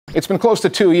It's been close to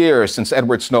 2 years since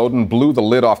Edward Snowden blew the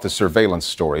lid off the surveillance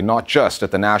story, not just at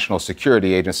the National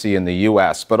Security Agency in the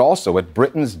U.S., but also at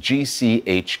Britain's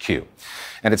GCHQ.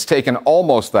 And it's taken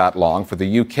almost that long for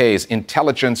the UK's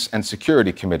Intelligence and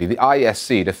Security Committee, the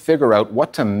ISC, to figure out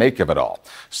what to make of it all,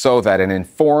 so that an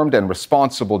informed and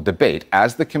responsible debate,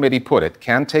 as the committee put it,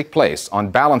 can take place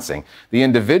on balancing the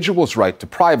individual's right to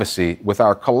privacy with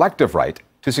our collective right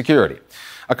to security.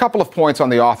 A couple of points on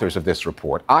the authors of this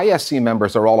report. ISC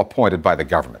members are all appointed by the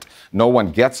government. No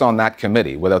one gets on that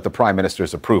committee without the Prime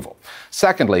Minister's approval.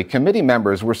 Secondly, committee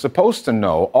members were supposed to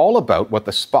know all about what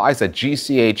the spies at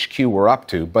GCHQ were up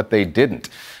to, but they didn't.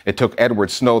 It took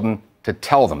Edward Snowden to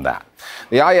tell them that.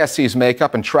 The ISC's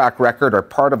makeup and track record are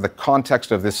part of the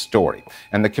context of this story,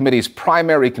 and the committee's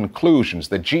primary conclusions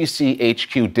that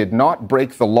GCHQ did not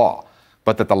break the law,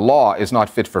 but that the law is not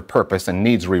fit for purpose and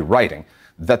needs rewriting,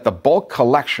 that the bulk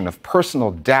collection of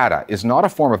personal data is not a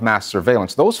form of mass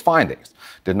surveillance. Those findings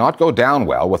did not go down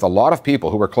well with a lot of people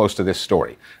who were close to this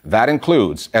story. That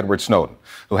includes Edward Snowden,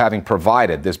 who, having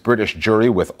provided this British jury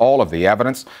with all of the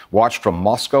evidence, watched from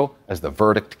Moscow as the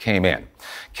verdict came in.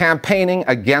 Campaigning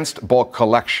against bulk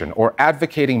collection or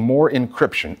advocating more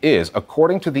encryption is,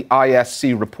 according to the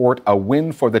ISC report, a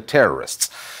win for the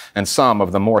terrorists. And some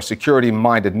of the more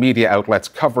security-minded media outlets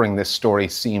covering this story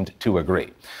seemed to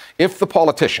agree. If the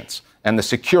politicians and the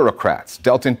securocrats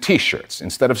dealt in T-shirts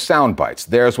instead of sound bites,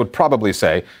 theirs would probably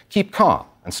say, keep calm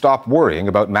and stop worrying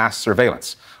about mass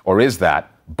surveillance. Or is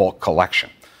that bulk collection?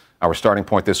 Our starting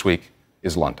point this week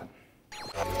is London.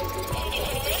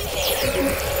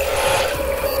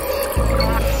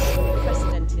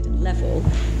 Unprecedented level.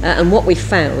 And what we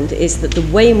found is that the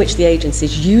way in which the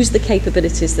agencies use the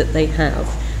capabilities that they have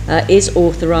is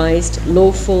authorised,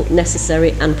 lawful,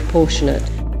 necessary and proportionate.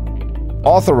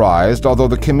 Authorized, although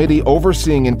the committee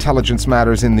overseeing intelligence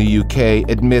matters in the UK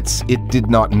admits it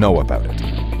did not know about it.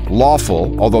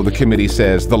 Lawful, although the committee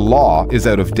says the law is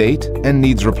out of date and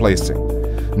needs replacing.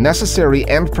 Necessary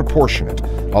and proportionate,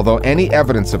 although any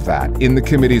evidence of that in the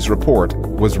committee's report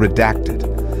was redacted.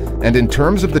 And in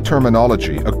terms of the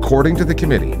terminology, according to the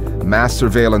committee, mass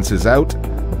surveillance is out,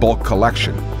 bulk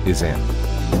collection is in.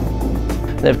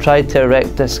 They've tried to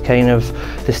erect this kind of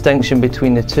distinction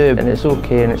between the two, and it's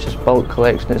okay and it's just bulk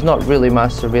collection. It's not really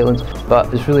mass surveillance,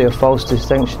 but it's really a false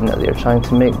distinction that they're trying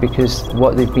to make, because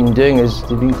what they've been doing is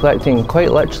they've been collecting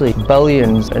quite literally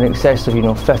billions, in excess of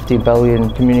 50 billion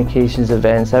communications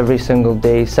events every single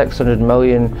day, 600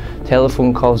 million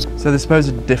telephone calls. So the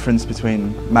supposed difference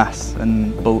between mass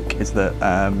and bulk is that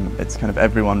it's kind of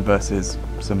everyone versus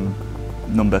some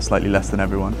number slightly less than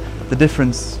everyone. The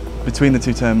difference between the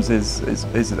two terms is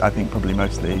I think probably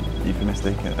mostly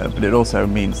euphemistic, but it also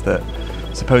means that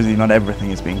supposedly not everything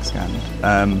is being scanned,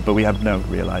 but we have no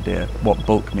real idea what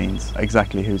bulk means,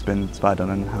 exactly who's been spied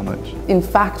on and how much. In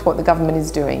fact, what the government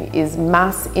is doing is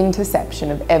mass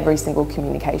interception of every single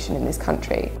communication in this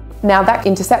country. Now, that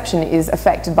interception is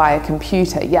affected by a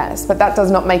computer, yes, but that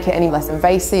does not make it any less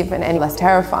invasive and any less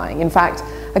terrifying. In fact,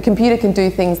 a computer can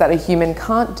do things that a human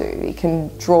can't do. It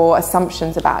can draw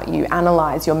assumptions about you,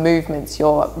 analyse your movements,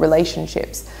 your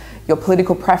relationships, your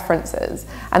political preferences,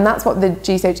 and that's what the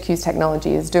GCHQ's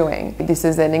technology is doing. This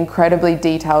is an incredibly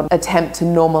detailed attempt to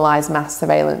normalise mass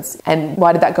surveillance. And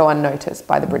why did that go unnoticed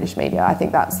by the British media? I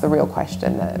think that's the real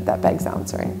question that begs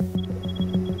answering.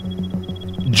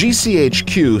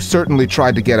 GCHQ certainly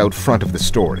tried to get out front of the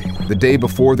story. The day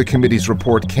before the committee's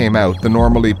report came out, the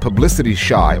normally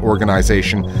publicity-shy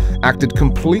organization acted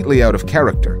completely out of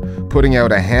character, putting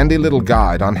out a handy little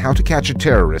guide on how to catch a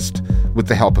terrorist with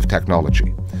the help of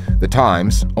technology. The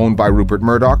Times, owned by Rupert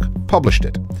Murdoch, published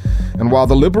it. And while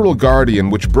the Liberal Guardian,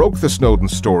 which broke the Snowden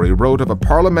story, wrote of a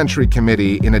parliamentary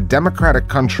committee in a democratic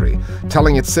country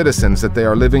telling its citizens that they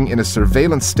are living in a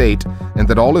surveillance state and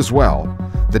that all is well,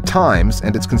 The Times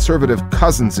and its conservative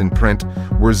cousins in print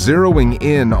were zeroing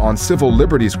in on civil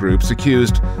liberties groups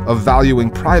accused of valuing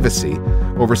privacy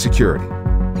over security.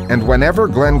 And whenever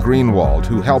Glenn Greenwald,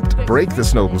 who helped break the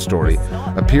Snowden story,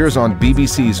 appears on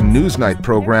BBC's Newsnight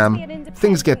program,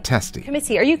 things get testy.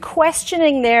 Committee, are you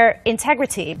questioning their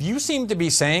integrity? You seem to be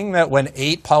saying that when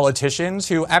 8 politicians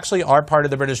who actually are part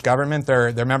of the British government,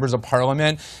 they're members of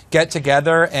parliament, get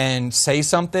together and say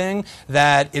something,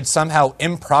 that it's somehow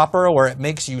improper or it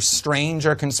makes you strange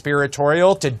or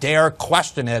conspiratorial to dare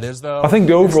question it as though... I think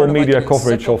the overall media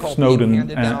coverage of Snowden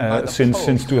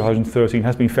since 2013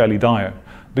 has been fairly dire.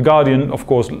 The Guardian, of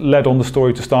course, led on the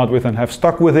story to start with and have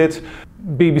stuck with it.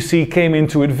 BBC came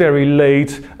into it very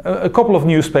late. A couple of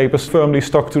newspapers firmly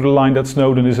stuck to the line that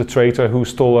Snowden is a traitor who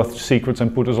stole our secrets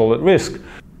and put us all at risk.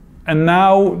 And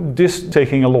now this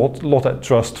taking a lot at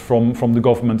trust from the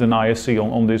government and ISC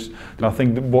on this. And I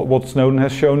think that what Snowden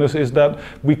has shown us is that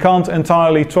we can't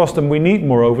entirely trust them. We need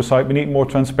more oversight, we need more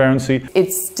transparency.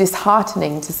 It's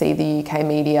disheartening to see the UK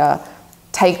media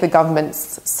take the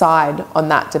government's side on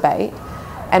that debate,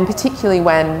 and particularly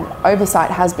when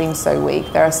oversight has been so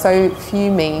weak. There are so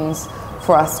few means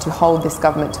for us to hold this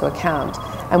government to account,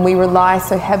 and we rely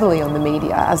so heavily on the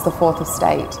media as the fourth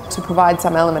estate to provide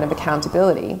some element of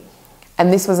accountability.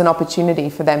 And this was an opportunity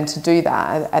for them to do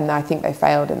that, and I think they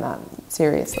failed in that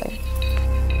seriously.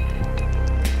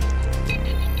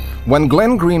 When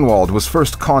Glenn Greenwald was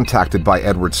first contacted by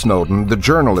Edward Snowden, the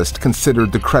journalist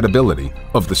considered the credibility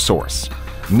of the source.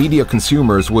 Media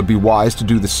consumers would be wise to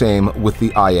do the same with the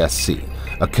ISC,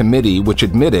 a committee which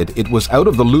admitted it was out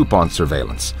of the loop on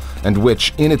surveillance, and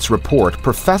which, in its report,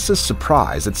 professes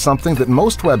surprise at something that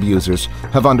most web users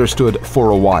have understood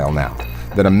for a while now,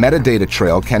 that a metadata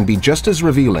trail can be just as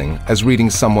revealing as reading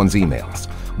someone's emails.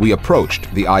 We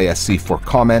approached the ISC for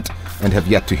comment and have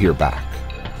yet to hear back.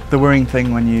 The worrying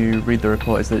thing when you read the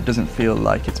report is that it doesn't feel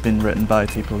like it's been written by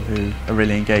people who are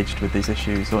really engaged with these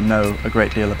issues or know a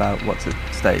great deal about what's at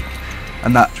stake.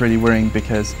 And that's really worrying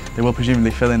because they will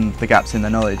presumably fill in the gaps in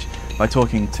their knowledge by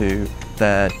talking to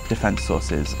their defence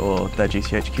sources or their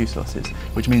GCHQ sources,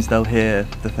 which means they'll hear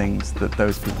the things that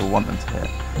those people want them to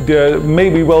hear. They're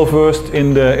maybe well versed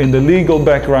in the legal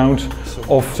background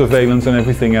of surveillance and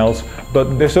everything else,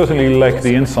 but they certainly lack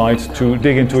the insight to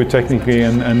dig into it technically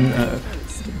and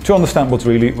to understand what's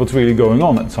really going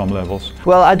on at some levels.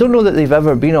 Well, I don't know that they've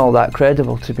ever been all that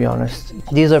credible, to be honest.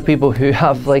 These are people who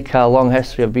have like a long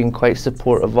history of being quite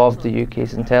supportive of the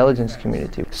UK's intelligence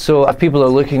community. So if people are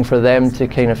looking for them to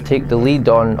kind of take the lead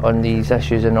on these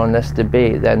issues and on this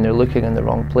debate, then they're looking in the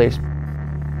wrong place.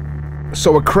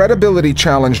 So a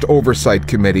credibility-challenged oversight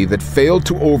committee that failed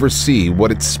to oversee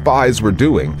what its spies were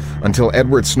doing until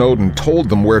Edward Snowden told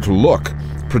them where to look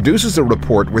produces a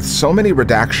report with so many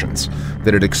redactions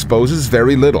that it exposes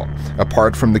very little,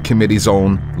 apart from the committee's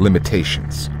own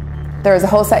limitations. There is a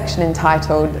whole section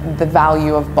entitled "The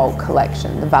Value of Bulk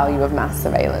Collection, the Value of Mass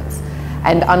Surveillance."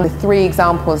 And under 3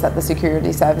 examples that the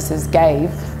security services gave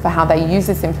for how they use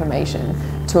this information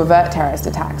to avert terrorist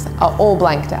attacks are all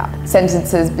blanked out.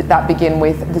 Sentences that begin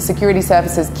with, "The security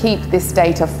services keep this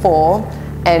data for,"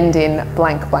 end in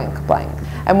blank, blank, blank.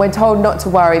 And we're told not to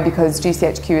worry because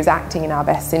GCHQ is acting in our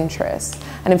best interests.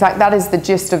 And in fact, that is the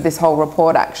gist of this whole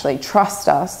report actually. Trust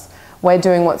us, we're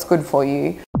doing what's good for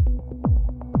you.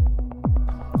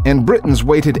 And Britons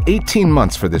waited 18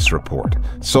 months for this report,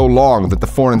 so long that the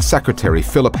Foreign Secretary,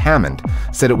 Philip Hammond,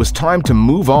 said it was time to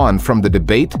move on from the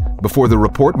debate before the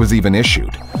report was even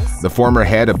issued. The former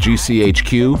head of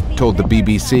GCHQ told the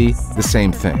BBC the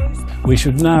same thing. We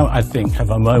should now, I think, have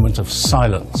a moment of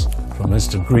silence from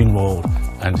Mr. Greenwald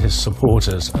and his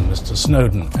supporters and Mr.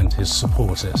 Snowden and his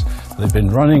supporters. They've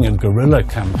been running a guerrilla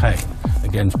campaign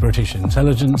against British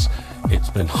intelligence. It's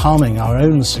been harming our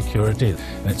own security,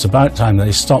 and it's about time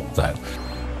they stopped that.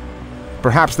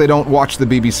 Perhaps they don't watch the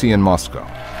BBC in Moscow,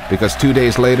 because 2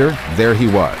 days later, there he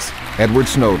was, Edward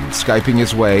Snowden, Skyping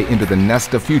his way into the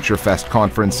Nesta Future Fest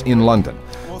conference in London,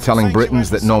 telling Britons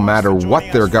that no matter what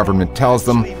their government tells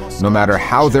them, no matter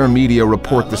how their media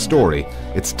report the story,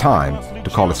 it's time to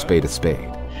call a spade a spade.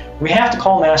 We have to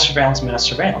call mass surveillance mass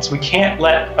surveillance. We can't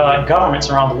let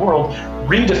governments around the world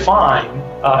redefine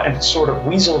and sort of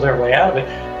weasel their way out of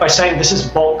it by saying this is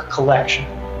bulk collection.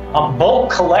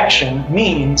 Bulk collection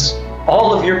means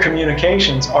all of your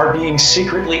communications are being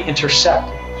secretly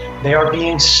intercepted. They are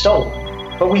being stolen.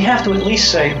 But we have to at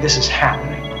least say this is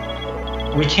happening.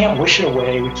 We can't wish it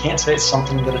away. We can't say it's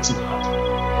something that it's not.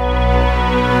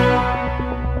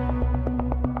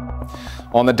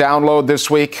 On the download this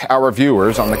week, our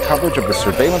viewers on the coverage of the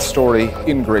surveillance story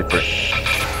in Great Britain.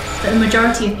 The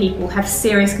majority of people have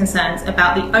serious concerns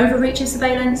about the overreach of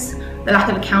surveillance, the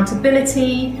lack of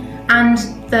accountability, and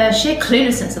the sheer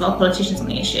cluelessness of our politicians on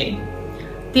the issue.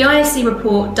 The ISC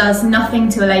report does nothing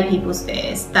to allay people's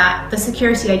fears that the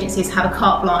security agencies have a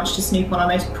carte blanche to snoop on our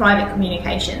most private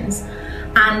communications,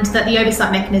 and that the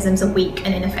oversight mechanisms are weak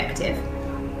and ineffective.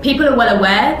 People are well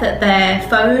aware that their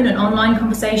phone and online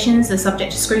conversations are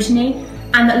subject to scrutiny,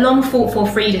 and that long fought for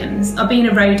freedoms are being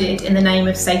eroded in the name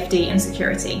of safety and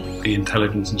security. The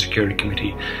Intelligence and Security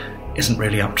Committee isn't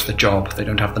really up to the job. They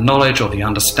don't have the knowledge or the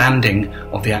understanding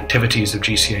of the activities of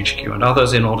GCHQ and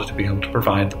others in order to be able to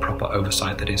provide the proper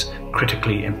oversight that is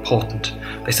critically important.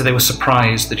 They said they were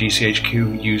surprised the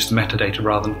GCHQ used metadata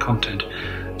rather than content.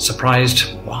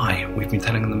 Surprised why? We've been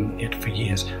telling them it for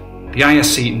years. The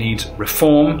ISC needs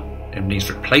reform, It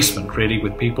needs replacement, really,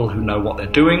 with people who know what they're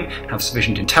doing, have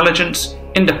sufficient intelligence,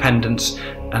 independence,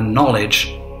 and knowledge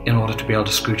in order to be able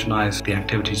to scrutinise the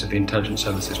activities of the intelligence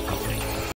services properly.